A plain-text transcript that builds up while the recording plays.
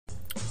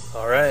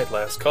Alright,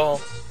 last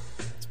call.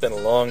 It's been a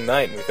long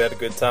night and we've had a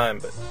good time,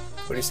 but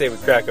what do you say we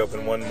crack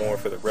open one more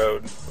for the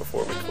road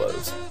before we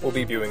close? We'll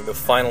be viewing The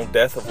Final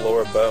Death of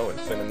Laura Bow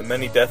and in The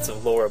Many Deaths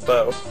of Laura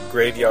Bow,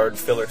 Graveyard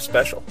Filler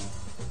Special.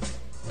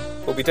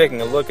 We'll be taking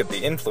a look at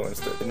the influence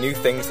that the new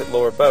things that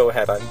Laura Bow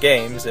had on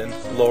games in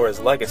Laura's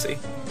legacy.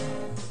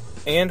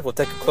 And we'll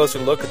take a closer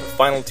look at the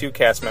final two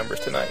cast members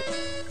tonight,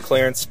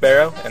 Clarence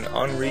Sparrow and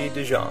Henri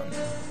Dijon.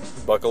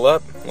 Buckle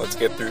up, let's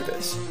get through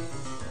this.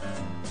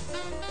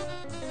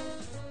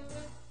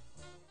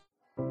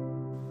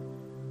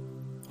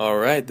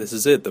 Alright, this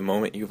is it, the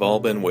moment you've all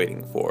been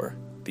waiting for.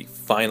 The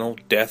final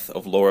death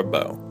of Laura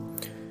Bow.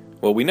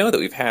 Well, we know that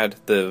we've had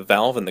the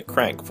valve and the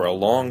crank for a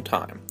long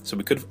time, so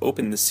we could have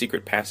opened this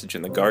secret passage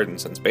in the garden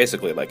since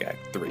basically like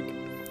Act 3.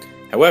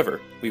 However,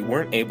 we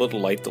weren't able to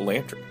light the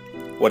lantern.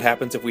 What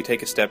happens if we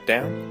take a step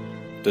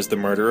down? Does the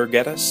murderer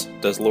get us?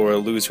 Does Laura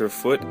lose her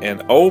foot?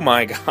 And oh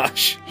my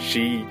gosh,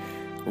 she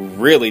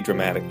really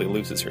dramatically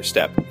loses her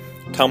step,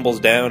 tumbles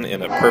down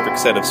in a perfect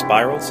set of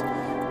spirals,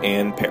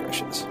 and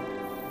perishes.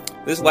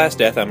 This last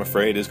death, I'm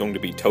afraid, is going to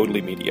be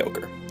totally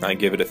mediocre. I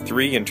give it a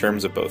 3 in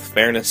terms of both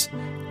fairness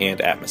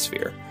and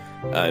atmosphere.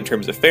 In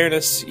terms of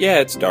fairness, yeah,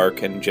 it's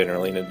dark, and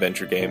generally in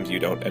adventure games you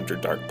don't enter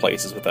dark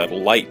places without a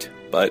light,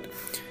 but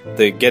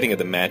the getting of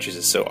the matches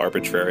is so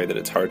arbitrary that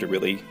it's hard to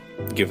really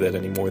give that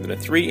any more than a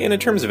 3. And in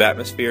terms of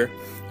atmosphere,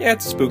 yeah,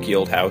 it's a spooky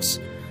old house.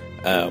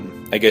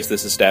 I guess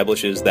this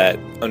establishes that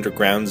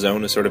underground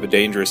zone is sort of a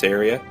dangerous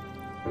area,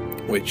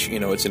 which, you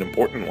know, it's an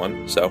important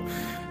one, so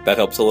that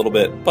helps a little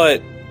bit,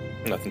 but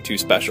nothing too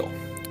special.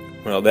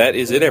 Well, that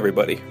is it,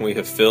 everybody. We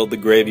have filled the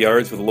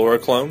graveyards with Laura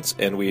clones,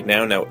 and we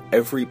now know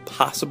every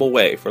possible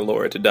way for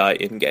Laura to die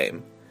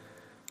in-game.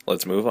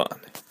 Let's move on.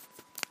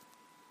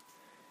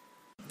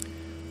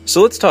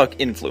 So let's talk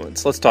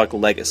influence. Let's talk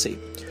legacy.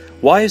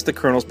 Why is The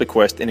Colonel's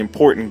Bequest an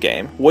important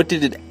game? What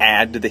did it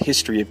add to the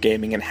history of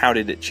gaming, and how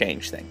did it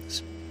change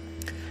things?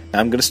 Now,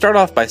 I'm going to start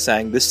off by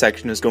saying this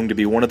section is going to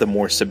be one of the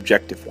more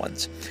subjective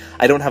ones.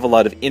 I don't have a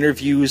lot of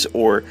interviews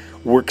or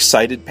works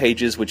cited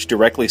pages which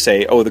directly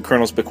say, oh, The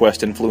Colonel's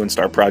Bequest influenced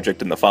our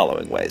project in the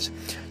following ways.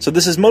 So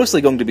this is mostly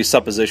going to be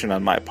supposition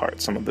on my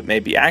part. Some of it may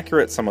be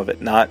accurate, some of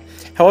it not.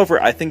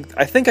 However, I think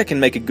I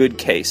can make a good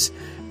case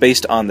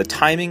based on the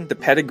timing, the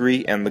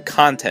pedigree, and the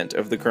content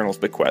of The Colonel's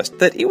Bequest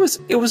that it was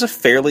a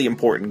fairly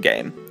important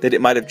game, that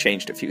it might have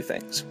changed a few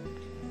things.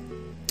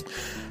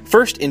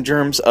 First, in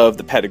terms of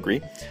the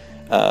pedigree,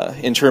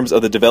 in terms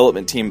of the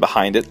development team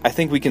behind it, I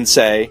think we can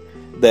say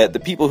that the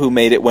people who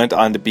made it went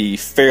on to be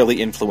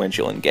fairly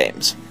influential in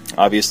games.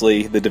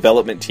 Obviously, the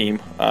development team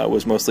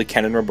was mostly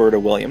Ken and Roberta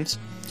Williams.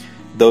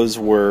 Those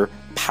were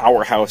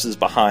powerhouses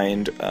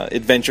behind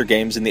adventure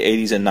games in the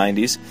 80s and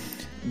 90s.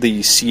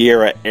 The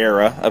Sierra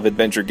era of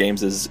adventure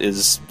games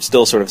is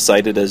still sort of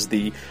cited as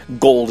the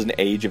golden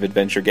age of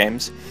adventure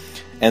games.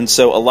 And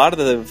so a lot of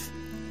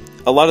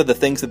the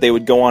things that they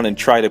would go on and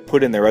try to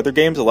put in their other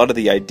games, a lot of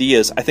the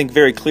ideas, I think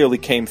very clearly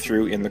came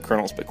through in The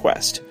Colonel's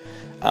Bequest.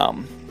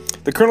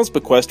 The Colonel's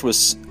Bequest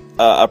was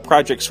a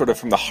project sort of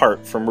from the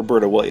heart from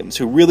Roberta Williams,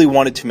 who really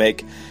wanted to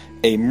make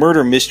a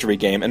murder mystery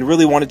game and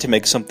really wanted to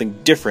make something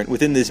different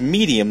within this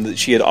medium that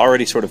she had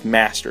already sort of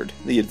mastered,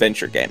 the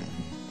adventure game.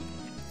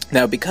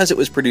 Now, because it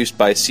was produced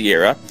by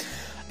Sierra,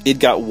 it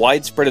got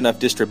widespread enough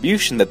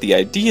distribution that the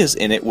ideas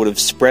in it would have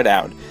spread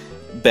out,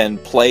 been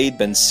played,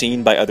 been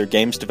seen by other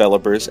games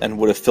developers, and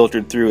would have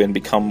filtered through and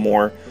become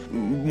more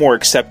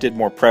accepted,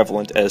 more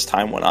prevalent as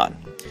time went on.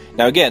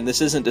 Now again,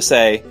 this isn't to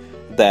say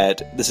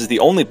that this is the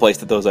only place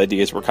that those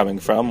ideas were coming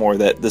from, or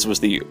that this was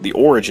the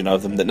origin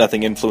of them, that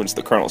nothing influenced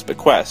The Colonel's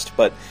Bequest,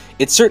 but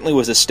it certainly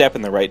was a step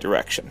in the right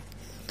direction.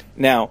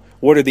 Now,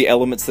 what are the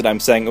elements that I'm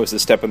saying it was a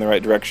step in the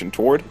right direction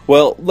toward?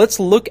 Well, let's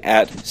look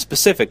at,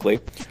 specifically,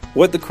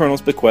 what The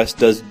Colonel's Bequest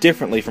does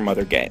differently from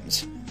other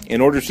games.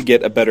 In order to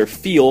get a better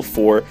feel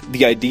for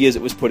the ideas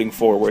it was putting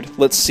forward,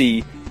 let's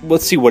see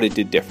what it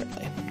did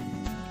differently.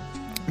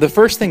 The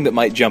first thing that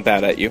might jump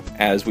out at you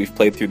as we've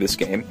played through this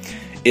game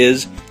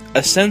is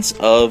a sense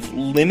of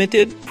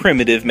limited,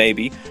 primitive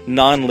maybe,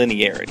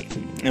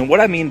 non-linearity. And what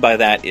I mean by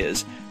that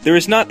is, there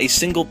is not a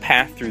single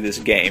path through this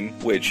game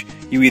which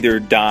you either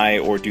die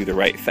or do the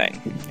right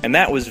thing. And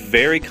that was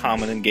very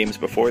common in games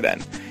before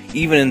then.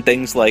 Even in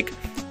things like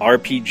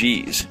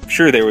RPGs.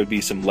 Sure, there would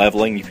be some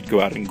leveling, you could go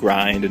out and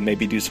grind and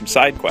maybe do some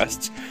side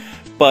quests,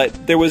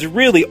 but there was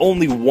really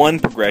only one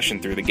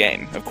progression through the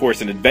game. Of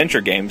course, in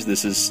adventure games,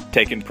 this is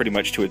taken pretty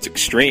much to its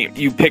extreme.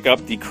 You pick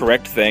up the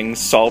correct things,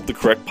 solve the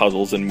correct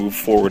puzzles, and move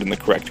forward in the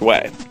correct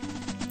way.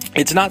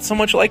 It's not so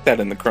much like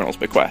that in The Colonel's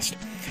Bequest.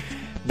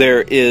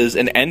 There is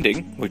an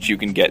ending, which you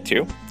can get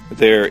to.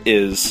 There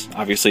is,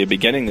 obviously, a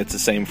beginning that's the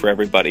same for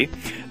everybody,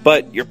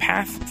 but your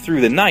path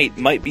through the night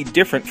might be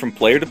different from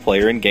player to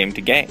player and game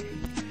to game.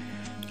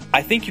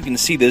 I think you can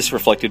see this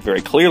reflected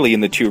very clearly in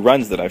the two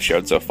runs that I've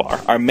showed so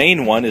far. Our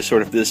main one is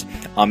sort of this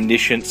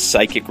omniscient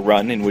psychic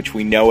run in which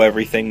we know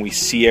everything, we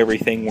see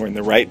everything, we're in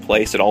the right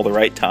place at all the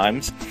right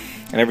times,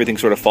 and everything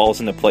sort of falls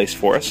into place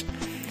for us.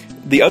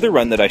 The other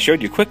run that I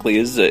showed you quickly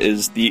is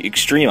the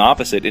extreme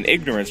opposite, an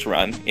ignorance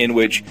run, in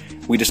which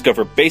we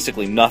discover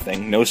basically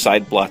nothing, no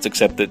side plots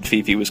except that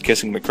Fifi was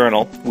kissing the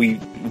Colonel. We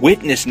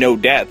witness no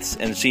deaths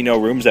and see no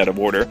rooms out of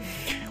order.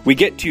 We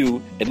get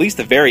to at least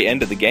the very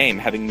end of the game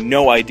having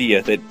no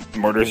idea that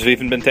murders have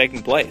even been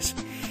taking place.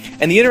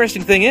 And the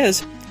interesting thing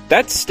is,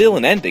 that's still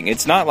an ending.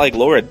 It's not like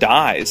Laura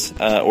dies,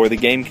 or the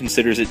game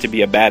considers it to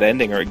be a bad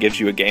ending, or it gives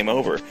you a game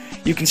over.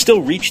 You can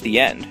still reach the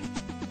end.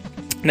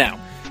 Now,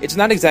 it's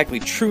not exactly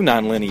true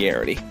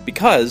nonlinearity,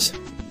 because,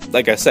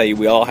 like I say,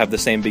 we all have the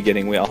same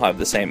beginning, we all have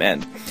the same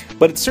end.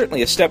 But it's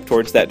certainly a step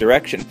towards that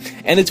direction.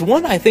 And it's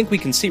one I think we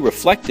can see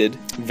reflected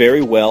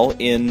very well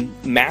in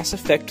Mass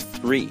Effect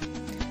 3.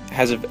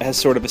 Has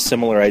sort of a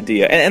similar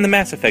idea, and the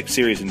Mass Effect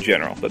series in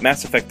general, but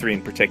Mass Effect 3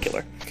 in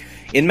particular.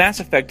 In Mass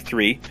Effect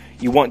 3,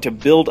 you want to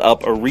build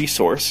up a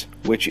resource,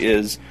 which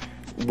is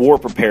war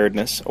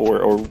preparedness,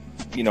 or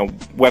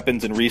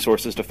weapons and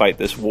resources to fight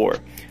this war.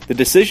 The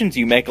decisions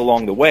you make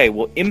along the way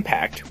will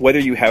impact whether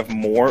you have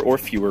more or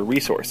fewer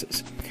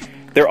resources.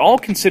 They're all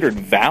considered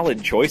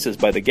valid choices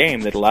by the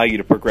game that allow you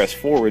to progress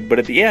forward, but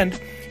at the end,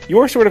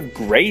 you're sort of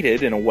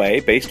graded in a way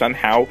based on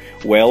how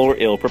well or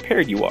ill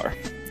prepared you are.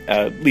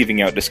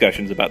 Leaving out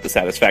discussions about the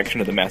satisfaction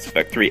of the Mass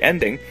Effect 3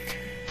 ending,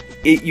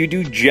 you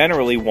do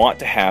generally want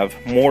to have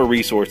more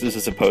resources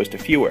as opposed to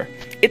fewer.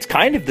 It's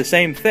kind of the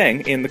same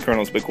thing in the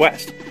Colonel's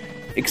Bequest,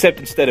 except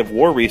instead of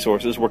war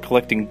resources, we're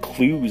collecting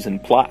clues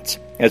and plots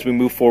as we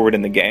move forward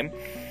in the game.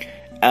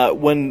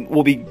 When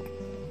we'll be,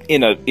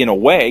 in a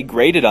way,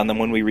 graded on them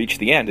when we reach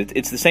the end.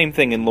 It's the same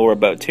thing in Lore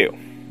About 2.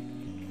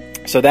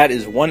 So that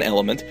is one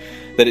element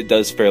that it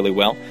does fairly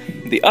well.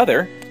 The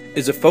other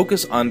is a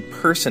focus on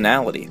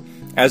personality,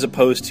 as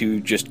opposed to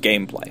just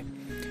gameplay.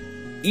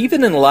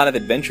 Even in a lot of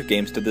adventure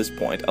games to this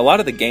point, a lot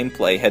of the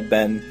gameplay had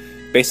been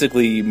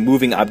basically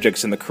moving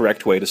objects in the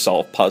correct way to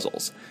solve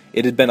puzzles.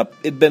 It had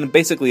been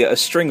basically a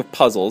string of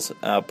puzzles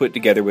put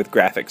together with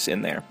graphics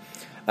in there.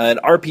 And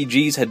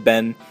RPGs had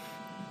been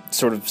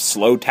sort of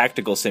slow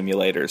tactical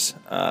simulators,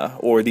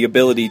 or the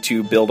ability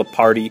to build a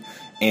party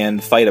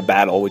and fight a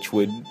battle which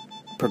would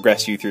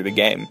progress you through the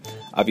game.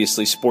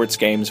 Obviously, sports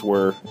games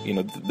were,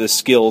 the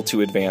skill to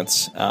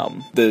advance,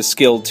 the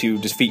skill to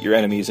defeat your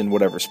enemies in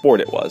whatever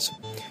sport it was.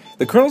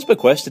 The Colonel's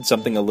Bequest did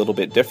something a little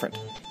bit different.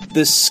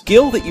 The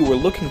skill that you were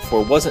looking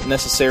for wasn't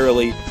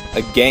necessarily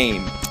a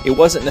game. It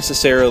wasn't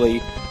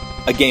necessarily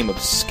a game of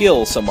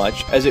skill so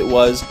much as it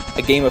was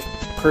a game of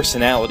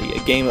personality,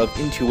 a game of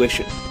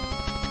intuition.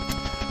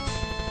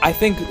 I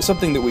think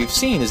something that we've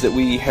seen is that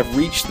we have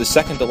reached the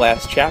second to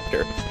last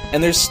chapter,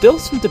 and there's still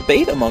some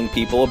debate among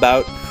people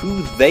about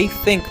who they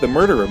think the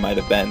murderer might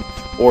have been,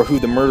 or who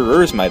the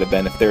murderers might have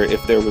been if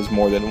there was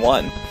more than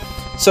one.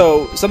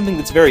 So, something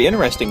that's very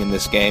interesting in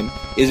this game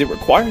is it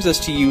requires us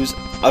to use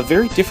a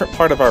very different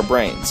part of our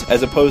brains,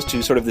 as opposed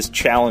to sort of this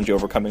challenge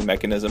overcoming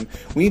mechanism.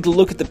 We need to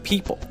look at the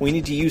people. We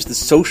need to use the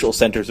social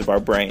centers of our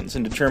brains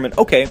and determine,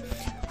 okay,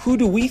 who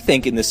do we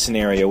think in this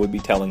scenario would be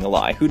telling a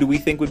lie? Who do we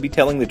think would be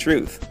telling the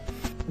truth?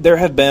 There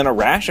have been a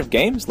rash of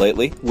games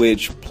lately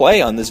which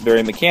play on this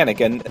very mechanic,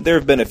 and there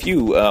have been a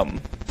few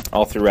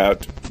all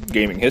throughout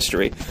gaming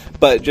history,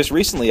 but just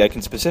recently I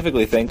can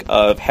specifically think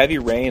of Heavy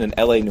Rain and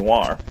L.A.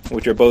 Noire,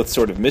 which are both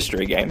sort of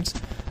mystery games.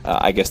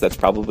 I guess that's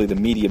probably the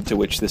medium to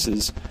which this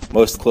is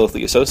most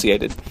closely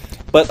associated.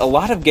 But a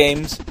lot of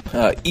games,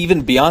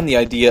 even beyond the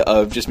idea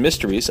of just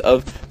mysteries,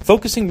 of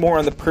focusing more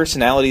on the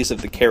personalities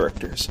of the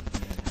characters.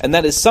 And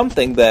that is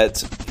something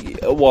that,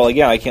 well,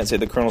 again, I can't say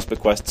the Colonel's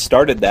Bequest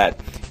started that.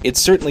 It's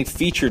certainly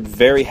featured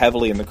very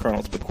heavily in the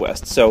Colonel's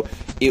Bequest. So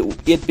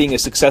it being a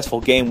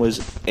successful game was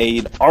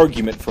an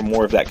argument for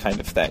more of that kind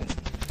of thing,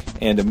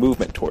 and a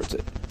movement towards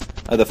it.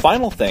 The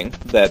final thing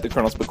that the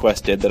Colonel's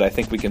Bequest did that I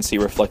think we can see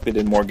reflected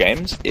in more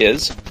games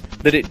is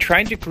that it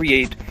tried to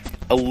create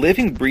a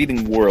living,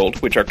 breathing world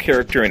which our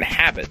character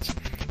inhabits,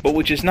 but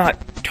which is not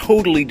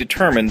totally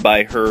determined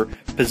by her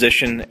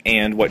position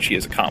and what she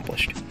has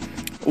accomplished.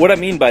 What I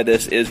mean by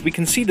this is we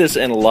can see this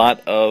in a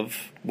lot of,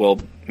 well,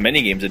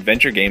 many games.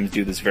 Adventure games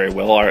do this very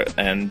well,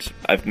 and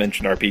I've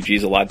mentioned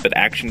RPGs a lot, but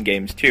action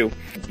games too.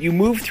 You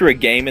move through a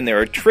game and there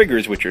are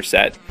triggers which are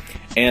set,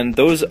 and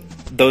those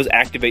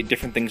activate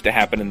different things to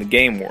happen in the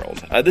game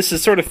world. This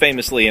is sort of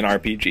famously in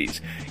RPGs.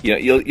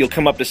 You'll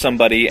come up to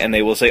somebody and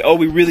they will say, "Oh,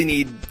 we really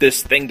need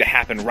this thing to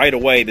happen right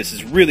away. This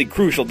is really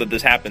crucial that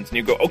this happens." And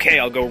you go, "Okay,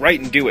 I'll go right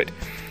and do it."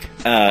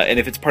 And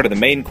if it's part of the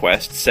main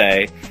quest,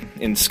 say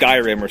in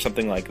Skyrim or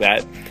something like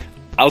that,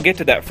 I'll get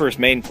to that first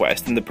main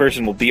quest, and the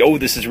person will be, "Oh,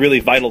 this is really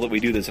vital that we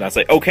do this," and I'll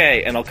say,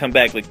 "Okay," and I'll come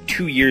back like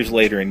 2 years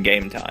later in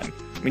game time.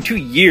 2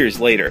 years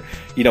later.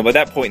 By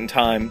that point in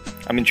time,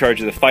 I'm in charge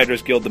of the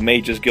Fighters Guild, the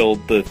Mages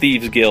Guild, the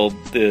Thieves Guild,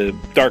 the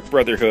Dark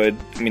Brotherhood.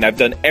 I've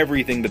done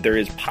everything that there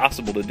is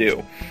possible to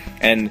do.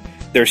 And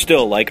they're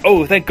still like,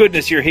 "Oh, thank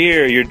goodness you're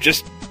here, you're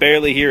just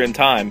barely here in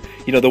time."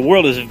 The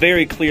world is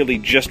very clearly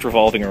just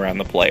revolving around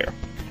the player.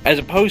 As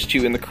opposed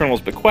to, in the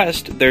Colonel's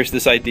Bequest, there's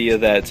this idea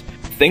that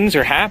things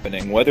are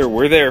happening, whether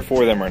we're there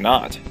for them or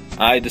not.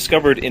 I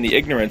discovered in the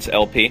Ignorance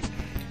LP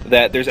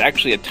that there's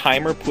actually a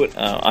timer put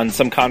on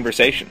some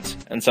conversations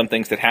and some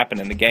things that happen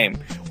in the game,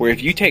 where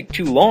if you take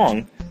too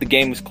long, the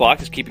game's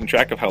clock is keeping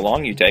track of how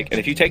long you take, and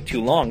if you take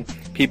too long,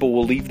 people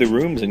will leave the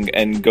rooms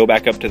and go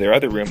back up to their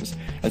other rooms,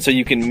 and so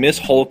you can miss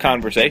whole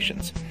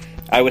conversations.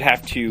 I would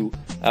have to,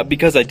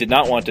 because I did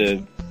not want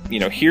to,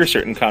 hear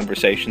certain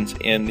conversations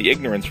in the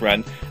ignorance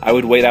run, I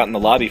would wait out in the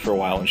lobby for a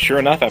while, and sure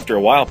enough, after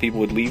a while, people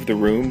would leave the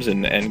rooms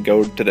and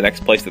go to the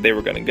next place that they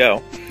were going to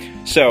go.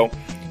 So,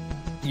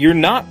 you're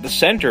not the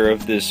center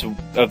of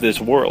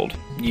this world.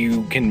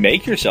 You can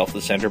make yourself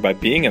the center by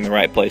being in the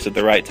right place at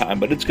the right time,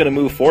 but it's going to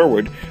move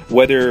forward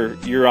whether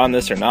you're on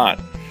this or not.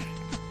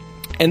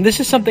 And this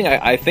is something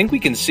I think we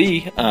can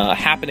see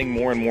happening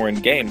more and more in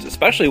games,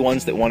 especially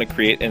ones that want to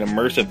create an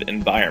immersive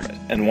environment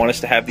and want us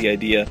to have the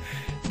idea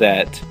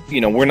that,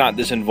 we're not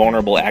this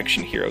invulnerable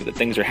action hero, that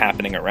things are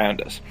happening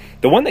around us.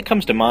 The one that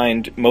comes to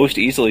mind most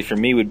easily for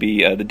me would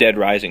be the Dead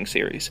Rising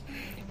series,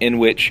 in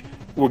which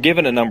we're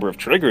given a number of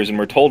triggers and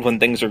we're told when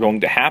things are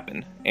going to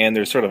happen, and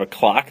there's sort of a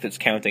clock that's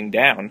counting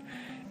down,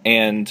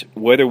 and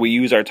whether we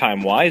use our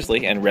time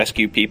wisely and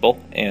rescue people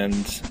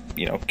and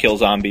kill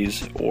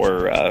zombies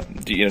or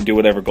do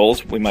whatever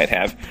goals we might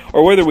have,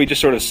 or whether we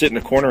just sort of sit in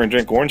a corner and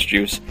drink orange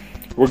juice,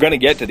 we're going to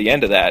get to the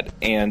end of that,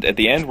 and at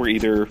the end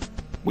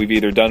we've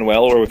either done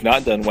well or we've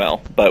not done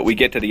well, but we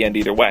get to the end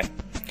either way.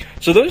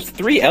 So those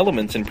three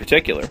elements in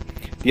particular,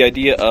 the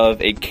idea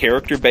of a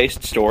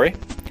character-based story,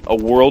 a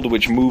world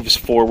which moves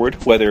forward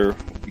whether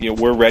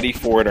we're ready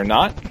for it or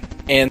not,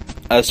 and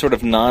a sort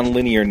of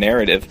non-linear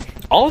narrative.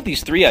 All of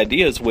these three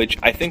ideas, which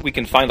I think we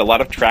can find a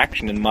lot of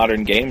traction in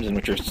modern games and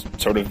which are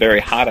sort of very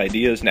hot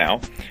ideas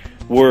now,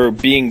 were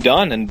being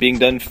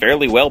done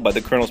fairly well by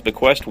the Colonel's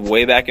Bequest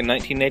way back in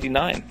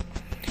 1989.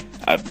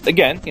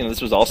 Again,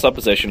 this was all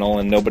suppositional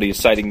and nobody is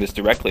citing this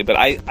directly, but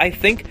I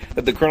think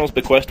that the Colonel's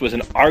Bequest was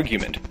an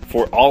argument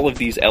for all of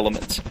these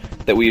elements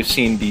that we have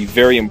seen be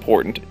very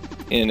important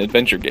in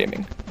adventure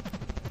gaming.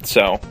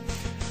 So,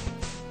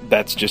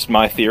 that's just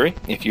my theory.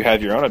 If you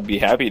have your own, I'd be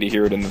happy to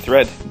hear it in the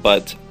thread,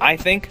 but I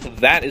think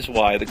that is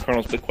why the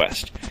Colonel's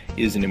Bequest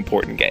is an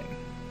important game.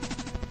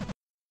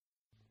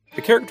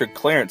 The character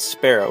Clarence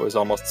Sparrow is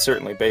almost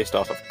certainly based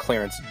off of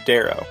Clarence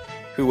Darrow,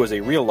 who was a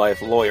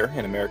real-life lawyer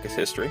in America's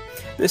history.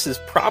 This is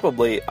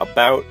probably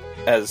about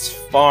as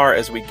far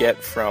as we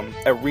get from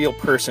a real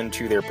person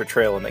to their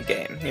portrayal in the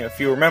game. If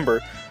you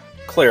remember,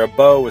 Clara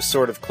Bow was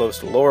sort of close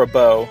to Laura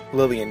Bow.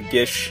 Lillian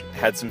Gish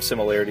had some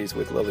similarities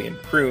with Lillian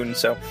Prune,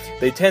 so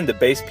they tend to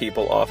base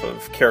people off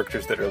of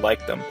characters that are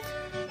like them.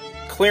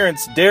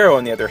 Clarence Darrow,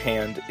 on the other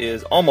hand,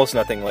 is almost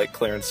nothing like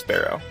Clarence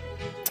Sparrow,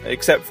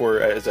 except for,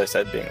 as I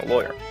said, being a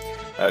lawyer.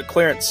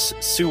 Clarence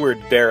Seward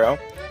Darrow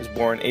was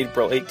born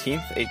April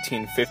 18th,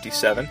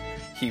 1857.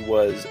 He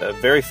was a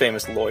very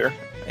famous lawyer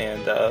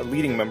and a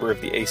leading member of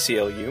the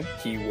ACLU.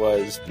 He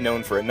was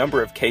known for a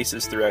number of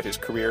cases throughout his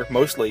career.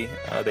 Mostly,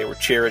 they were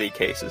charity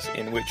cases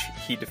in which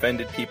he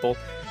defended people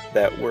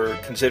that were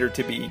considered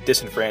to be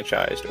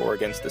disenfranchised or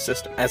against the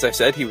system. As I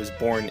said, he was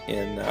born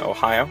in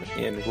Ohio,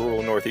 in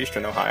rural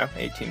northeastern Ohio,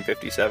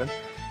 1857.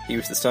 He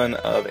was the son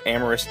of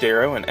Amaris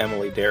Darrow and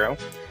Emily Darrow.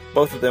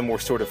 Both of them were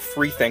sort of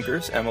free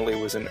thinkers.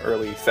 Emily was an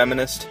early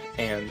feminist,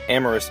 and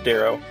Amaris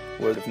Darrow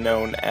was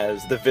known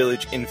as the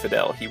village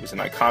infidel. He was an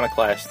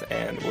iconoclast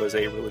and was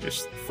a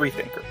religious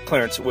freethinker.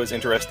 Clarence was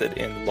interested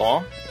in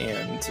law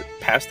and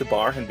passed the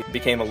bar and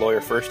became a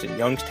lawyer first in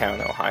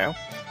Youngstown, Ohio.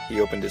 He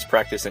opened his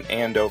practice in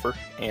Andover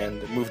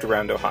and moved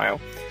around Ohio.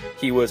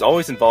 He was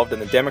always involved in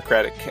the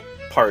Democratic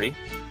Party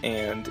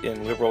and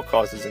in liberal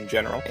causes in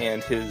general,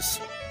 and his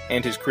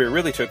career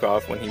really took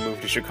off when he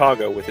moved to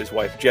Chicago with his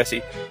wife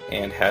Jessie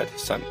and had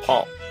his son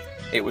Paul.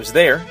 It was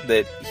there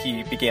that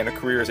he began a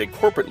career as a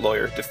corporate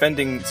lawyer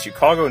defending the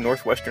Chicago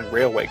Northwestern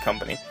Railway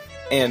Company,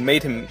 and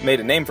made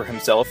a name for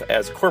himself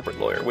as a corporate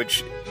lawyer,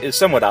 which is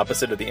somewhat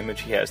opposite of the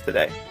image he has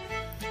today.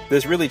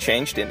 This really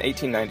changed in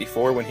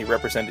 1894 when he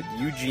represented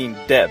Eugene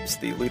Debs,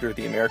 the leader of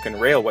the American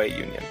Railway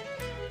Union.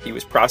 He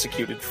was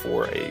prosecuted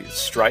for a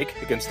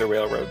strike against the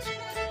railroads,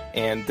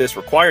 and this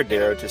required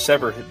Darrow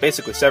to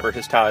basically sever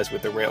his ties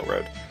with the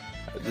railroad.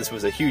 This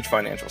was a huge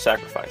financial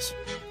sacrifice.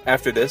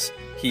 After this,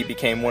 he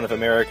became one of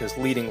America's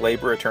leading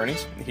labor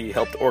attorneys. He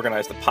helped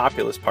organize the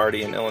Populist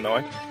Party in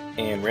Illinois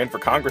and ran for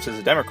Congress as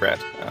a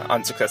Democrat,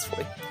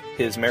 unsuccessfully.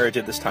 His marriage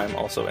at this time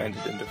also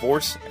ended in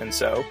divorce, and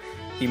so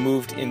he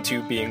moved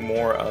into being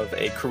more of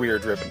a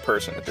career-driven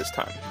person at this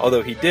time,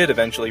 although he did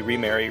eventually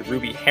remarry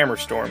Ruby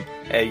Hammerstorm,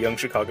 a young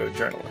Chicago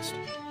journalist.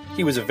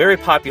 He was a very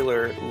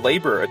popular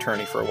labor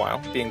attorney for a while,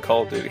 being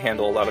called to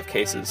handle a lot of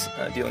cases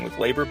dealing with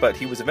labor, but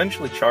he was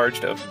eventually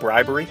charged of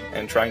bribery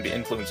and trying to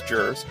influence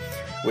jurors,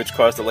 which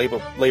caused the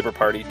Labor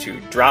Party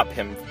to drop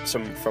him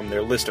from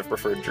their list of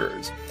preferred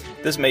jurors.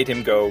 This made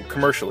him go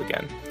commercial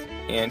again,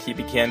 and he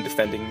began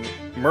defending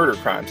murder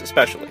crimes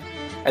especially.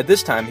 At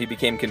this time, he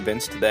became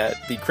convinced that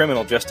the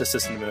criminal justice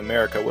system in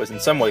America was in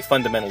some way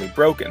fundamentally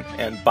broken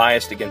and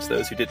biased against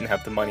those who didn't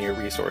have the money or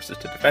resources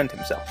to defend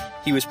himself.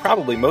 He was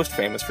probably most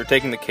famous for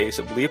taking the case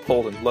of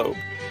Leopold and Loeb.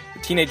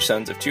 teenage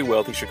sons of two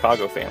wealthy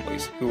Chicago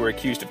families who were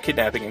accused of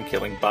kidnapping and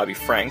killing Bobby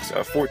Franks, a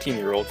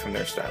 14-year-old from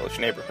their stylish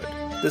neighborhood.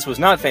 This was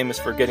not famous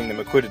for getting them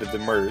acquitted of the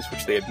murders,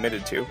 which they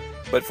admitted to,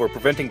 but for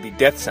preventing the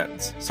death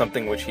sentence,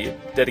 something which he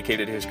had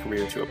dedicated his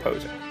career to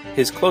opposing.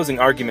 His closing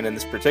argument in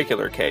this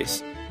particular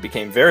case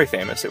became very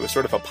famous. It was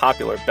sort of a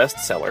popular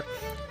bestseller.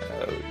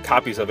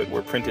 Copies of it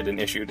were printed and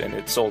issued, and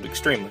it sold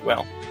extremely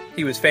well.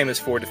 He was famous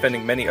for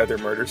defending many other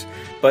murders,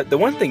 but the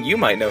one thing you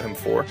might know him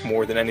for,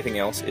 more than anything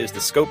else, is the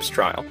Scopes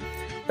trial.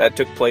 That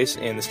took place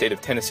in the state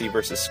of Tennessee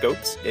versus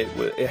Scopes.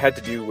 It had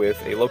to do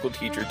with a local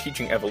teacher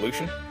teaching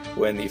evolution,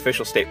 when the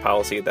official state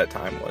policy at that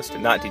time was to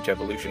not teach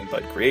evolution,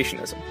 but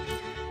creationism.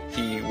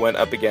 He went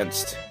up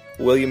against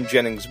William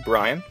Jennings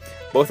Bryan.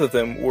 Both of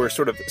them were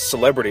sort of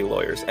celebrity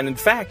lawyers, and in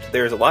fact,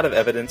 there's a lot of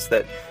evidence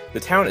that the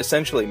town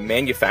essentially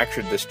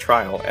manufactured this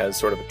trial as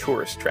sort of a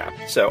tourist trap.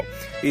 So,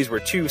 these were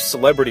two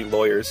celebrity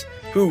lawyers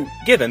who,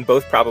 given,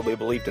 both probably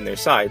believed in their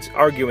sides,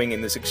 arguing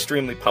in this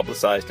extremely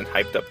publicized and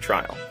hyped-up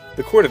trial.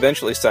 The court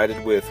eventually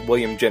sided with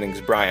William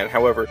Jennings Bryan.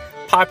 However,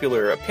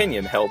 popular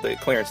opinion held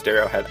that Clarence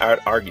Darrow had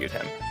out-argued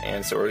him,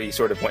 and so he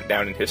sort of went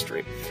down in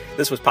history.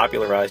 This was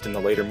popularized in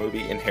the later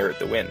movie Inherit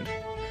the Wind.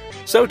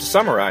 So, to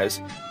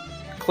summarize,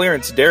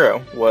 Clarence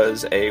Darrow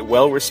was a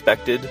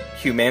well-respected,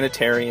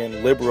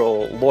 humanitarian,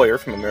 liberal lawyer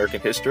from American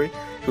history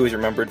who is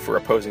remembered for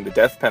opposing the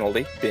death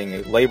penalty, being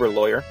a labor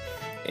lawyer,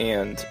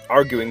 and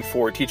arguing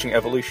for teaching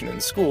evolution in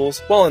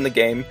schools, while in the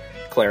game,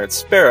 Clarence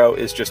Sparrow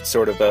is just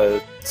sort of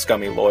a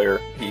scummy lawyer.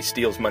 He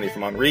steals money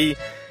from Henri.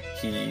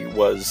 He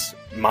was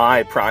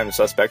my prime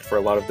suspect for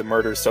a lot of the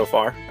murders so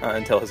far,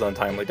 until his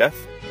untimely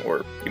death,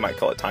 or you might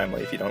call it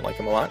timely if you don't like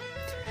him a lot,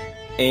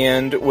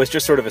 and was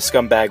just sort of a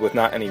scumbag with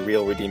not any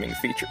real redeeming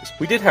features.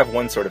 We did have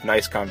one sort of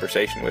nice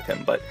conversation with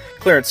him, but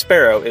Clarence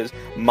Sparrow is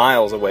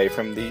miles away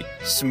from the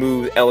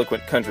smooth,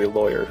 eloquent country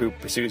lawyer who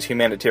pursues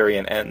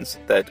humanitarian ends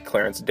that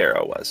Clarence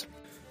Darrow was.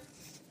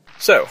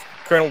 So,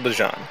 Colonel de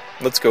Jaan.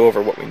 Let's go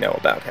over what we know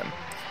about him.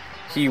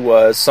 He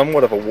was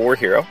somewhat of a war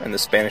hero in the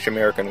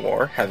Spanish-American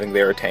War, having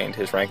there attained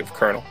his rank of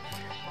colonel.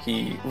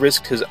 He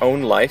risked his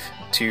own life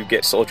to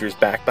get soldiers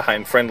back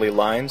behind friendly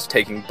lines,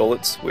 taking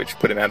bullets, which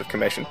put him out of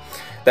commission.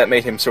 That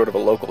made him sort of a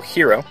local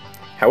hero.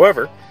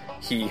 However,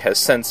 he has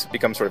since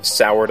become sort of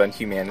soured on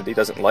humanity,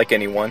 doesn't like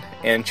anyone,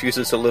 and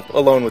chooses to live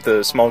alone with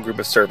a small group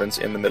of servants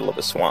in the middle of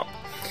a swamp.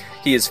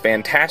 He is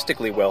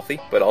fantastically wealthy,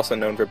 but also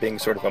known for being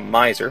sort of a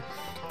miser,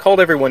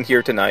 called everyone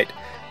here tonight,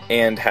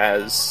 and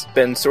has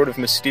been sort of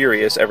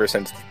mysterious ever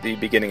since the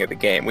beginning of the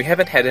game. We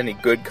haven't had any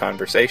good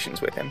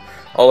conversations with him.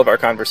 All of our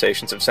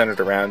conversations have centered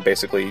around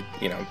basically,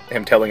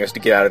 him telling us to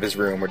get out of his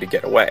room or to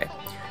get away.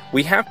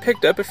 We have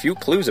picked up a few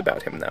clues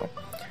about him, though.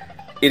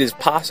 It is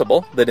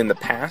possible that in the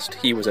past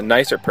he was a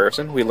nicer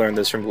person. We learned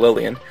this from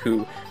Lillian,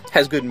 who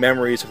has good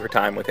memories of her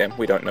time with him.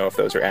 We don't know if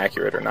those are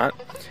accurate or not.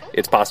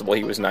 It's possible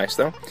he was nice,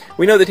 though.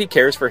 We know that he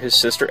cares for his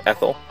sister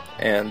Ethel,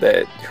 and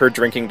that her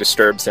drinking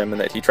disturbs him,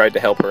 and that he tried to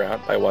help her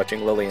out by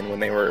watching Lillian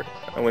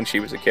when she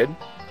was a kid.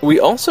 We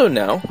also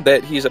know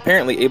that he's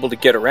apparently able to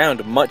get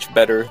around much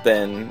better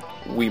than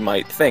we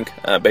might think,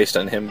 based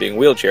on him being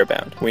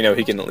wheelchair-bound. We know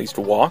he can at least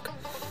walk.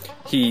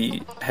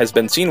 He has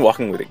been seen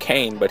walking with a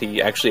cane, but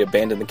he actually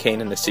abandoned the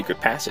cane in a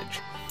secret passage.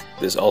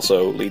 This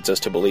also leads us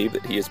to believe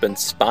that he has been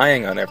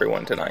spying on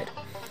everyone tonight.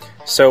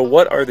 So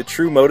what are the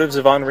true motives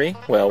of Henri?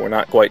 Well, we're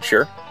not quite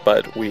sure,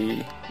 but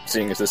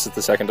seeing as this is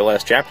the second to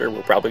last chapter,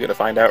 we're probably going to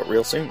find out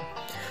real soon.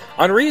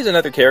 Henri is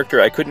another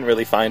character I couldn't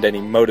really find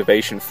any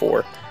motivation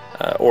for,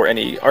 or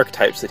any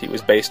archetypes that he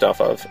was based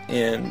off of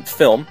in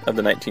film of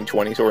the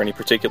 1920s, or any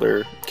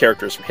particular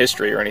characters from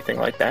history or anything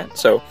like that.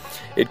 So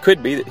it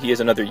could be that he is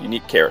another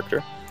unique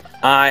character.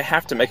 I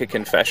have to make a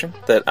confession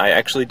that I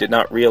actually did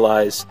not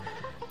realize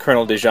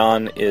Colonel de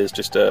Jaan is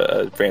just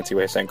a fancy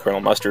way of saying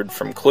Colonel Mustard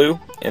from Clue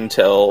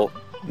until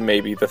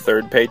maybe the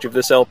third page of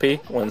this LP,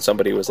 when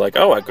somebody was like,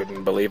 "Oh, I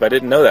couldn't believe I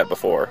didn't know that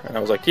before." And I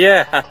was like,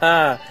 "Yeah,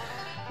 haha,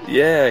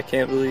 yeah, I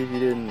can't believe you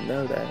didn't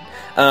know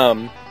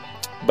that."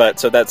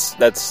 But so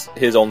that's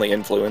his only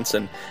influence,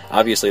 and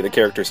obviously the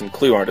characters in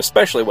Clue aren't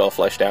especially well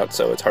fleshed out,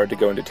 so it's hard to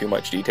go into too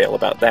much detail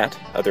about that,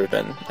 other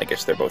than, I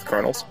guess they're both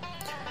colonels.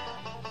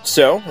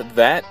 So,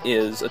 that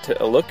is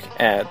a look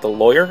at the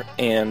lawyer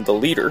and the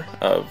leader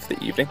of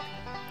the evening,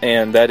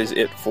 and that is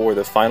it for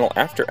the final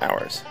After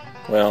Hours.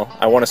 Well,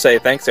 I want to say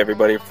thanks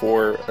everybody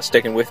for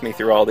sticking with me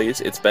through all these.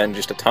 It's been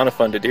just a ton of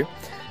fun to do,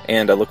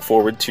 and I look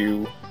forward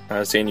to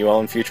seeing you all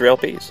in future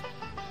LPs.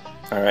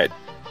 Alright,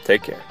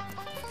 take care.